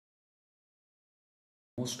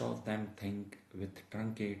Most of them think with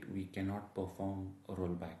truncate we cannot perform a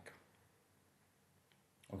rollback.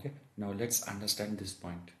 Okay, now let's understand this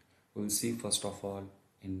point. We'll see first of all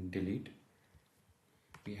in delete.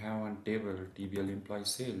 We have one table TBL employee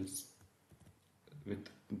sales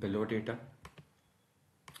with below data.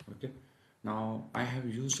 Okay, now I have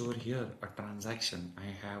used over here a transaction.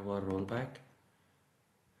 I have a rollback,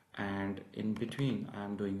 and in between I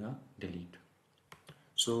am doing a delete.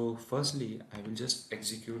 So firstly I will just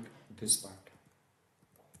execute this part.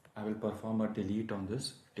 I will perform a delete on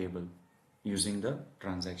this table using the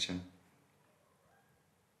transaction.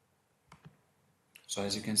 So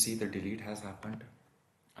as you can see, the delete has happened.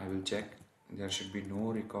 I will check. There should be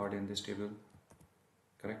no record in this table.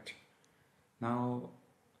 Correct. Now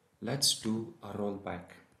let's do a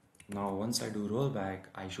rollback. Now once I do rollback,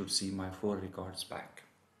 I should see my 4 records back.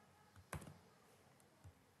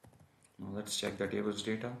 Now let's check the table's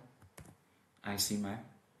data. I see my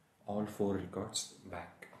all 4 records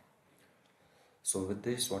back. So with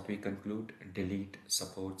this, what we conclude, delete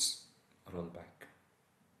supports rollback.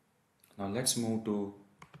 Now let's move to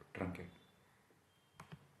truncate.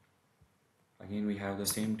 Again, we have the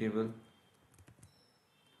same table.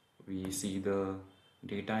 We see the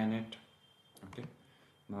data in it. Okay.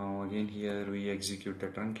 Now again here we execute the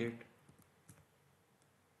truncate.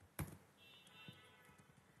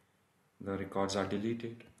 The records are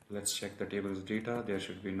deleted. Let's check the table's data. There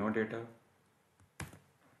should be no data.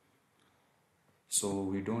 So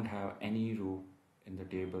we don't have any row in the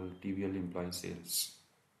table TBL employee sales.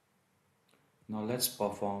 Now let's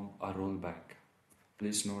perform a rollback.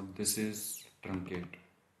 Please note this is truncate.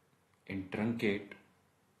 In truncate,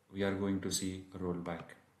 we are going to see rollback.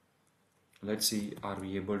 Let's see, are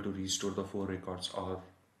we able to restore the 4 records or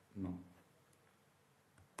no?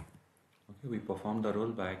 Okay, we perform the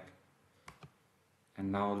rollback,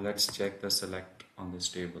 and now let's check the select on this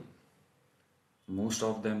table. Most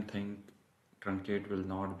of them think truncate will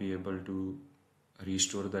not be able to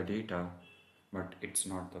restore the data, but it's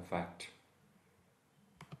not the fact.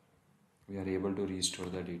 We are able to restore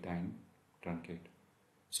the data in truncate.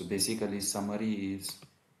 So basically summary is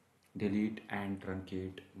delete and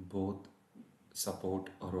truncate both support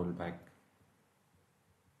a rollback.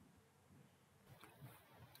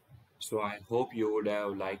 So I hope you would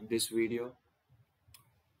have liked this video.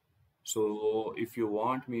 So if you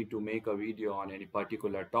want me to make a video on any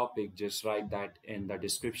particular topic, just write that in the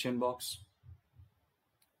description box.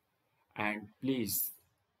 And please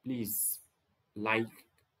like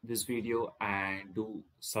this video and do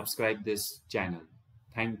subscribe this channel.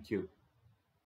 Thank you.